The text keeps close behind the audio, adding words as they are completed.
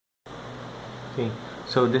Okay,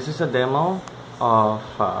 so this is a demo of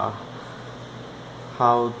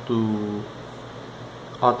how to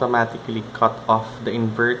automatically cut off the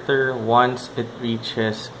inverter once it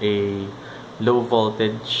reaches a low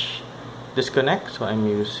voltage disconnect. So I'm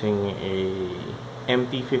using a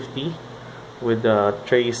MT50 with a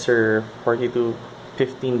Tracer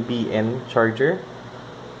 4215BN charger,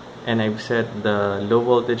 and I've set the low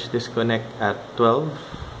voltage disconnect at 12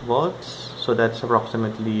 volts, so that's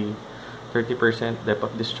approximately 30% depth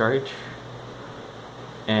of discharge,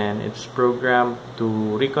 and it's programmed to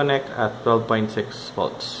reconnect at 12.6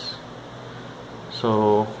 volts.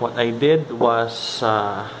 So what I did was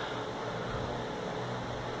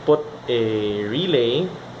put a relay.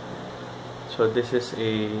 So this is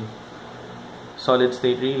a solid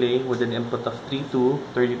state relay with an input of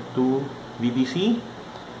 3232 VDC,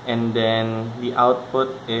 and then the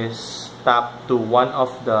output is tapped to one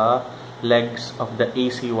of the legs of the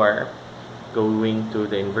AC wire going to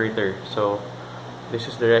the inverter. So this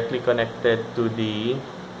is directly connected to the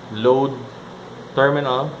load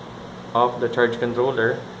terminal of the charge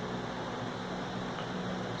controller.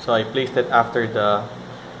 So I placed it after the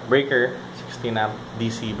breaker, 16 amp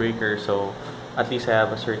DC breaker, so at least I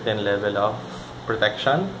have a certain level of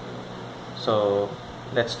protection. So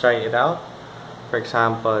let's try it out. For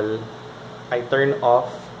example, I turn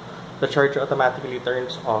off the charger, automatically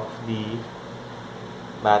turns off the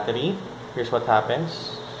battery. Here's what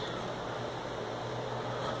happens.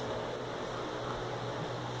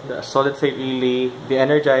 The solid state relay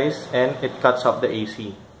de-energized and it cuts off the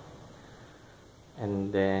AC.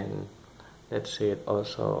 And then let's say it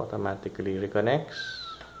also automatically reconnects,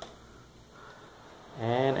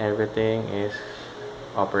 and everything is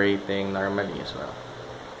operating normally as well.